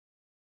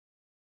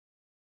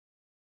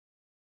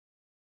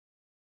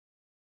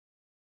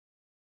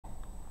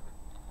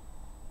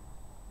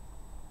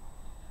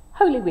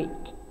Holy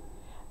Week,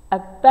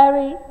 a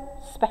very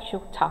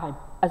special time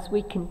as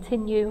we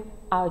continue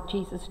our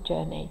Jesus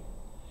journey.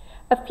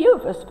 A few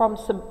of us from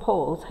St.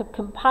 Paul's have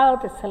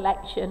compiled a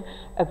selection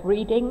of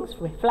readings,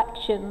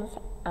 reflections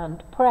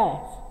and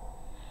prayers,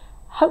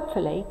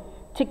 hopefully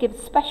to give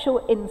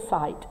special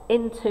insight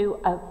into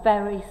a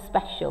very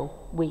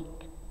special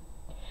week.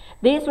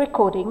 These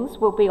recordings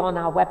will be on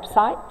our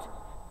website,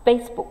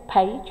 Facebook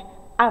page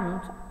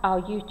and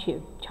our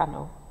YouTube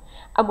channel,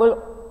 and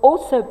will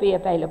also be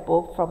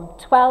available from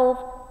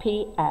 12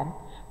 p.m.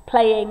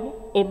 playing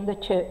in the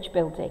church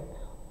building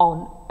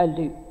on a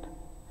loop.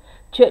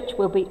 Church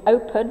will be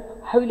open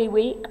Holy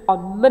Week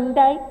on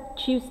Monday,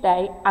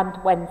 Tuesday and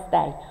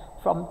Wednesday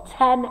from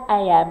 10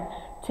 a.m.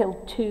 till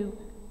 2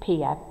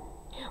 p.m,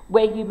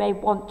 where you may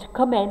want to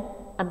come in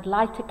and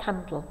light a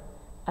candle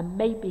and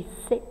maybe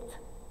sit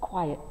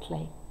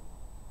quietly.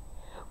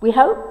 We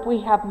hope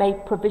we have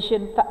made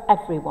provision for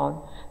everyone,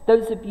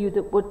 those of you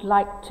that would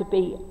like to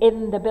be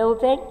in the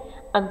building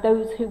and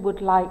those who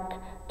would like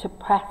to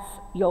press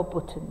your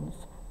buttons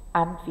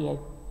and view.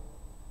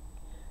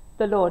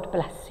 The Lord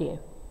bless you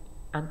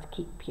and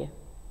keep you.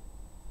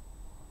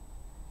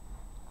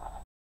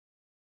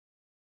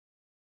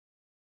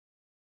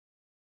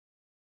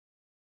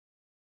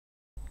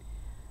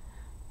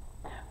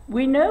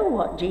 We know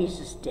what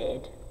Jesus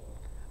did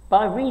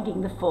by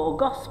reading the 4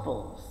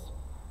 Gospels.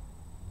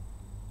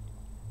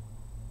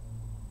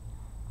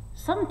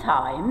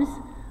 Sometimes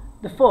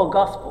the 4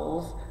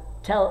 Gospels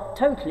tell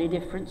totally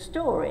different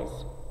stories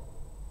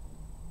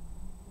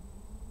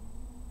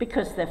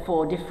because they're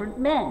 4 different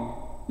men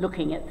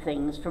looking at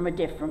things from a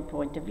different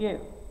point of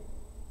view.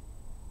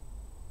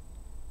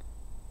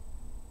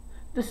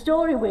 The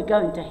story we're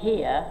going to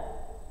hear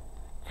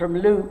from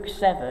Luke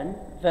 7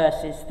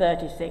 verses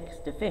 36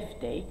 to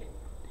 50,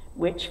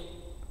 which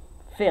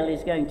Phil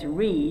is going to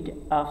read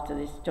after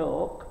this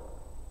talk,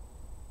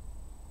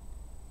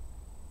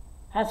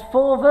 has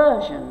 4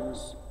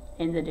 versions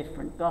in the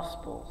different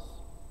Gospels.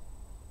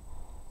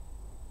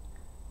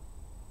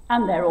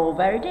 And they're all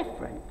very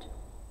different.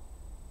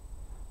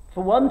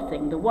 For one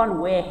thing, the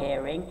one we're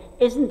hearing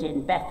isn't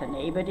in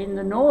Bethany, but in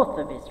the north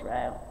of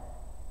Israel,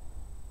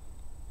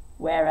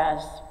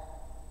 whereas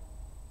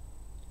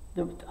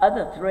the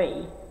other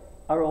 3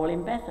 are all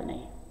in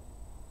Bethany.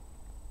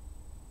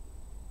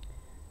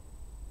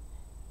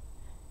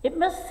 It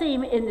must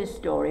seem in this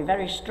story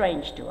very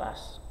strange to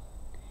us.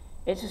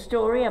 It's a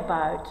story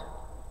about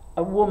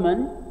a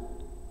woman,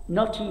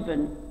 not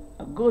even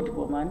a good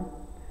woman,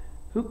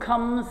 who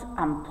comes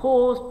and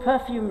pours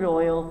perfumed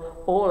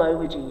oil all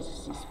over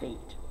Jesus'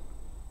 feet.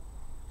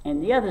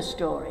 In the other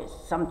stories,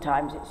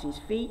 sometimes it's his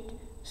feet,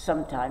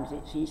 sometimes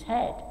it's his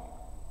head.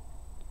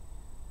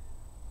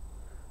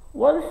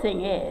 One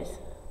thing is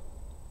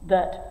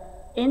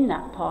that in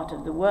that part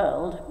of the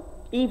world,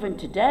 even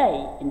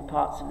today in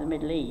parts of the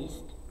Middle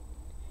East,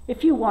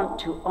 if you want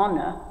to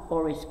honour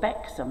or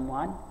respect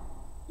someone,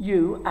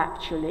 you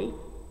actually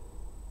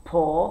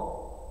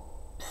pour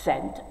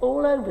scent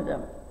all over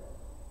them.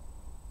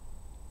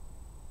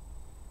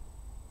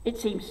 It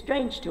seems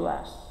strange to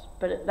us,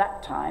 but at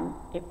that time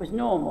it was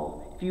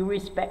normal. If you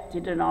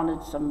respected and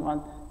honoured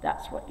someone,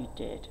 that's what you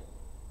did.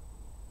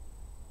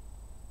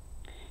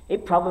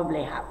 It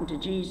probably happened to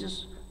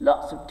Jesus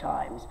lots of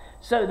times,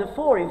 so the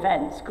 4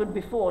 events could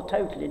be 4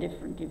 totally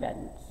different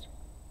events.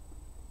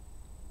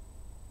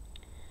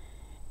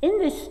 In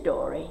this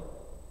story,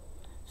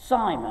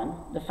 Simon,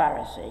 the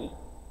Pharisee,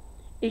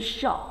 is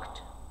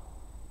shocked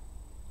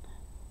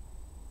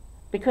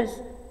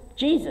because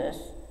Jesus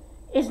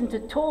isn't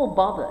at all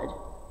bothered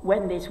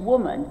when this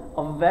woman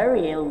of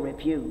very ill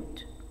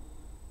repute,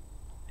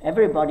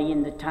 everybody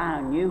in the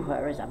town knew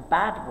her as a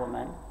bad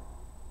woman,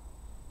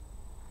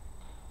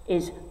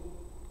 is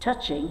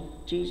touching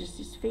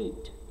Jesus'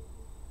 feet.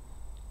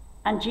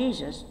 And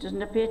Jesus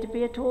doesn't appear to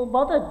be at all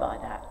bothered by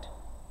that.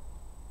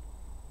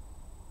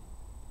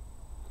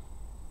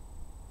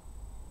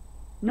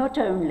 Not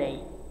only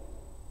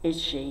is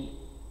she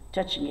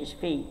touching his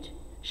feet,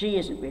 she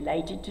isn't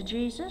related to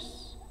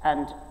Jesus,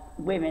 and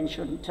women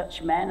shouldn't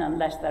touch men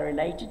unless they're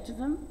related to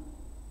them.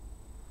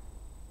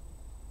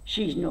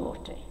 She's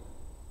naughty.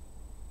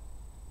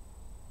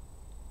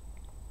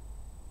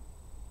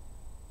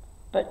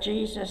 But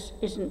Jesus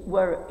isn't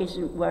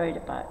worried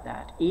about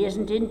that. He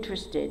isn't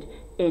interested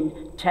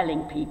in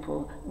telling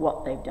people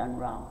what they've done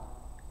wrong.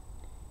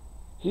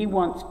 He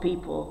wants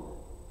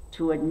people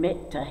to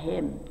admit to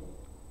him,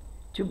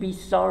 to be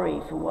sorry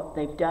for what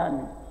they've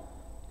done.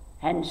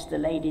 Hence the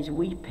lady's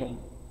weeping.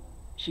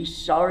 She's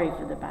sorry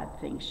for the bad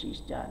things she's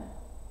done.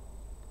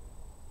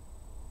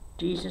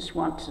 Jesus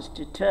wants us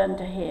to turn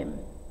to him.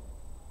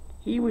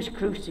 He was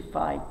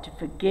crucified to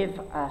forgive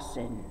our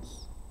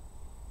sins.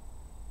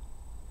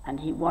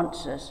 And he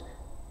wants us,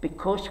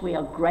 because we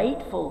are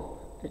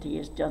grateful that he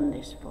has done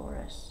this for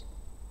us,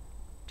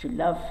 to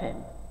love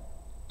him,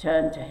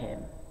 turn to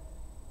him,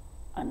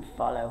 and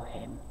follow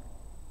him.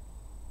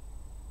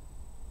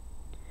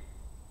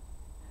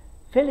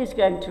 Phil is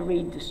going to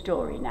read the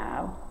story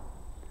now,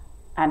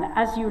 and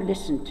as you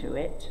listen to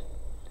it,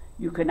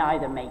 You can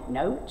either make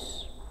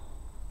notes,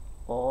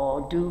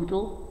 or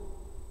doodle,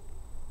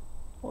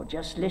 or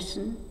just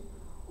listen,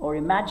 or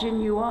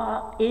imagine you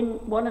are in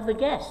one of the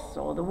guests,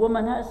 or the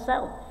woman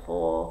herself,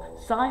 or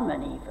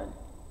Simon even.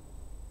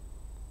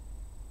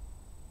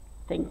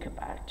 Think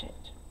about it.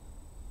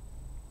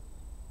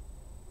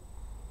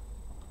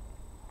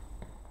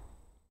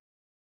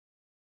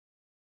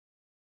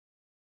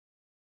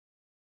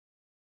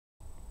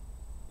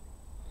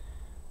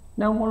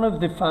 Now one of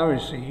the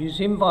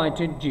Pharisees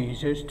invited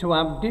Jesus to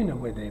have dinner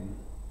with him.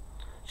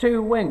 So he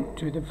went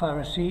to the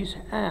Pharisee's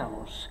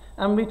house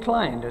and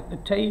reclined at the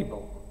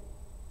table.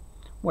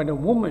 When a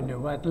woman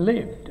who had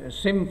lived a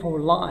sinful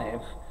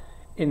life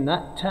in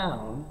that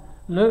town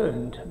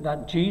learned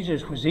that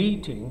Jesus was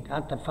eating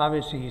at the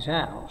Pharisee's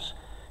house,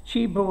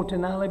 she brought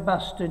an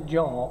alabaster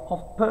jar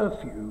of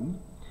perfume,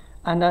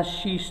 and as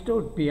she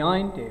stood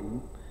behind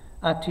him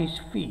at his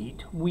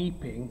feet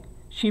weeping,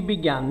 she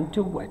began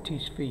to wet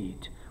his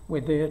feet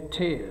with her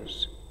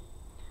tears.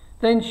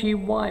 Then she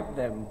wiped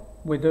them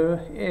with her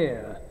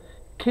hair,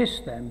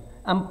 kissed them,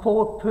 and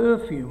poured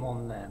perfume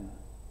on them.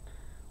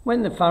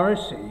 When the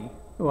Pharisee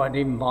who had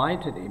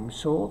invited him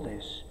saw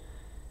this,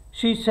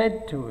 she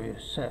said to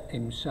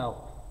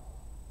himself,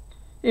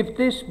 "If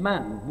this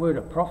man were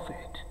a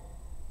prophet,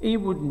 he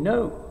would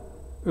know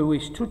who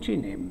is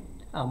touching him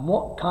and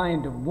what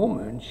kind of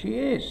woman she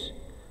is,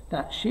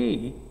 that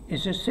she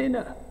is a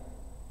sinner."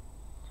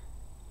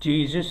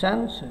 Jesus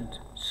answered,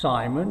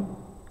 "Simon,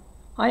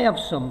 I have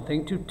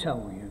something to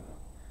tell you."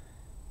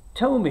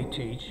 "Tell me,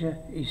 teacher,"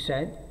 he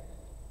said.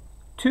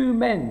 "Two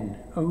men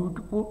owed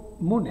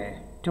money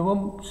to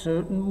a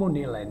certain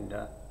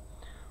moneylender.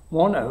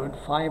 One owed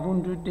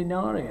 500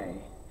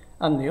 denarii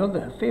and the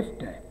other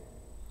 50.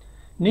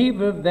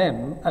 Neither of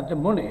them had the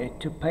money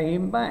to pay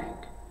him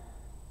back,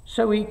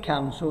 so he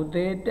cancelled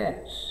their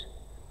debts.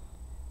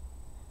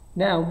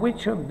 Now,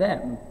 which of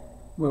them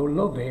will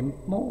love him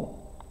more?"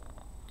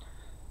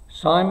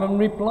 Simon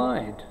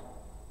replied,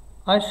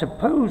 "I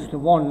suppose the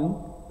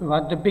one who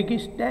had the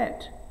biggest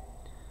debt."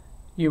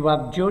 "You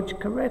have judged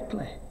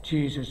correctly,"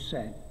 Jesus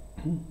said.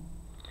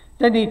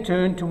 Then he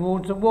turned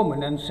towards the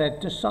woman and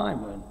said to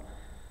Simon,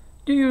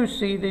 "Do you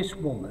see this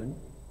woman?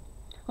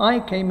 I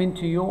came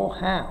into your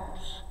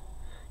house.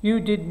 You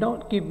did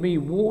not give me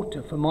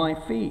water for my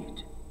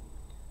feet,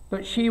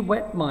 but she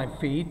wet my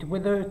feet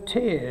with her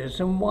tears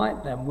and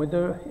wiped them with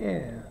her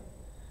hair.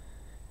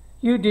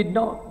 You did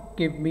not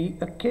give me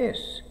a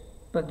kiss,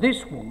 but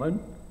this woman,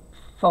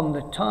 from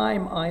the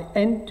time I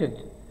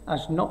entered,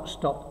 has not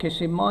stopped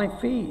kissing my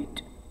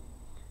feet.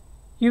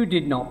 You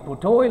did not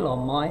put oil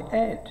on my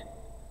head,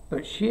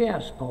 but she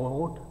has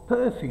poured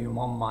perfume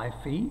on my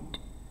feet.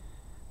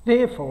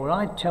 Therefore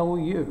I tell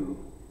you,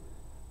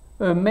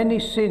 her many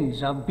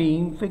sins have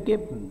been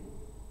forgiven,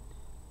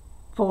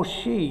 for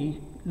she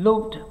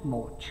loved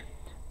much,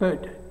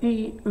 but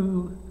he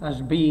who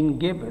has been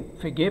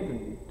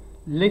forgiven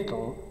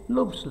little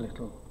loves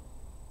little."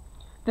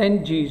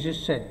 Then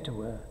Jesus said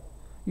to her,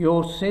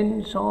 "Your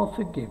sins are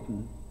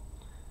forgiven."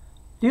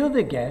 The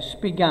other guests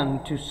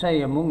began to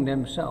say among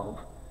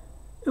themselves,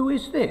 "Who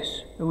is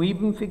this who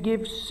even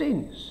forgives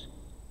sins?"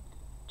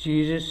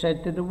 Jesus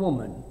said to the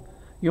woman,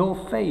 "Your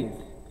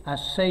faith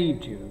has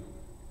saved you.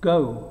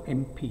 Go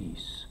in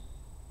peace."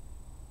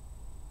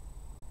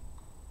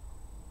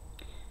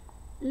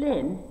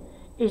 Lynn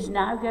is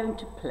now going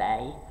to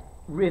play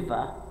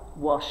River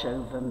Wash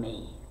Over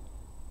Me.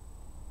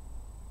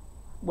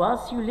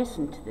 Whilst you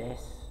listen to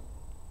this,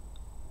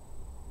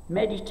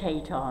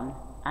 meditate on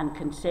and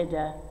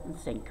consider and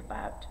think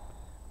about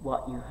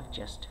what you have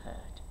just heard.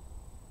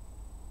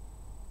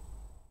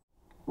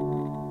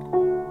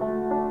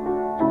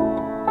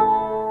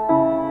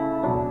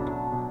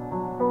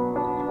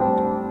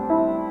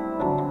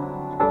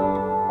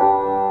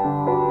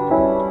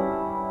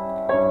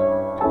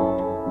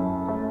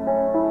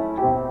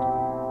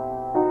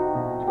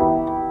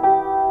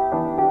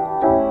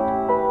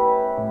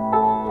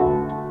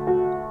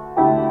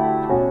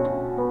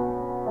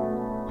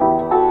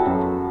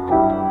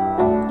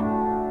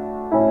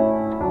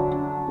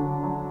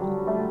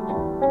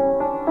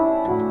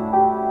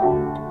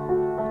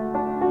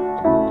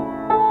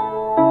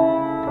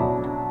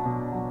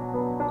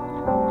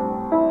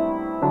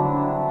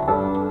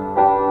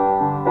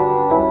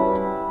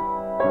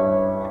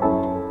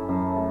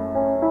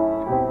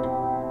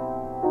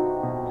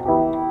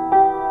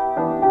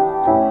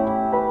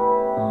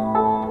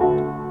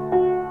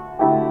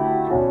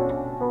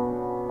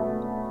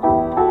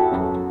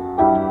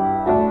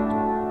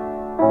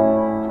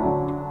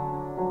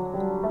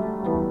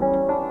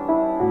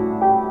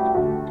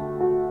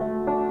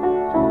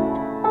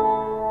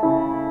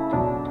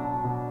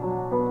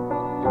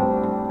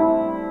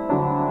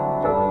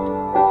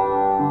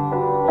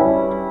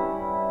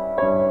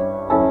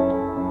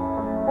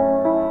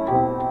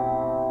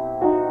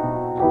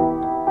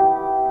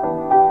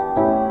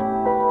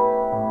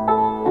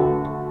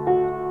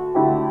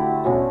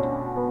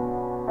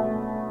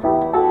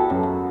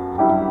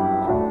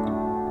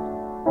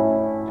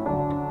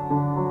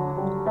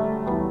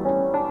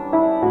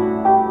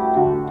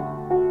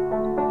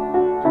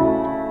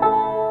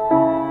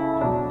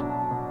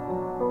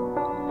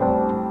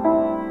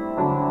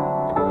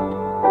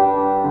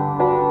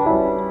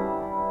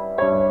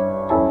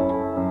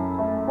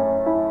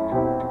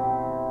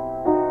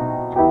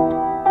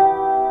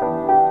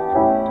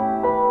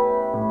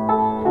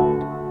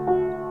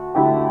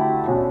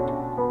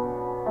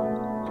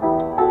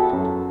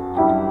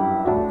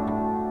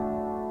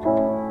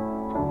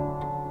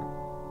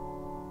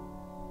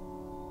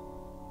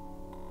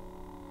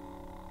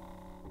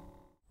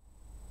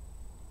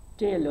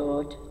 Dear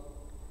Lord,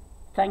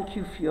 thank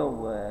you for your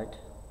word.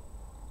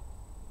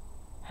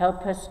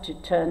 Help us to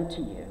turn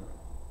to you,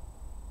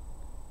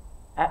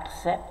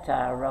 accept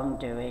our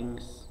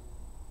wrongdoings,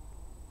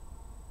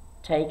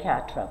 take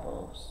our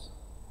troubles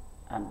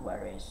and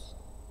worries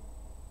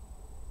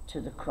to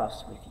the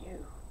cross with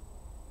you.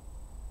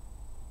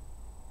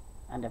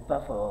 And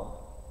above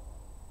all,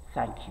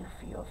 thank you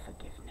for your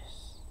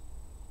forgiveness.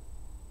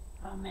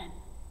 Amen.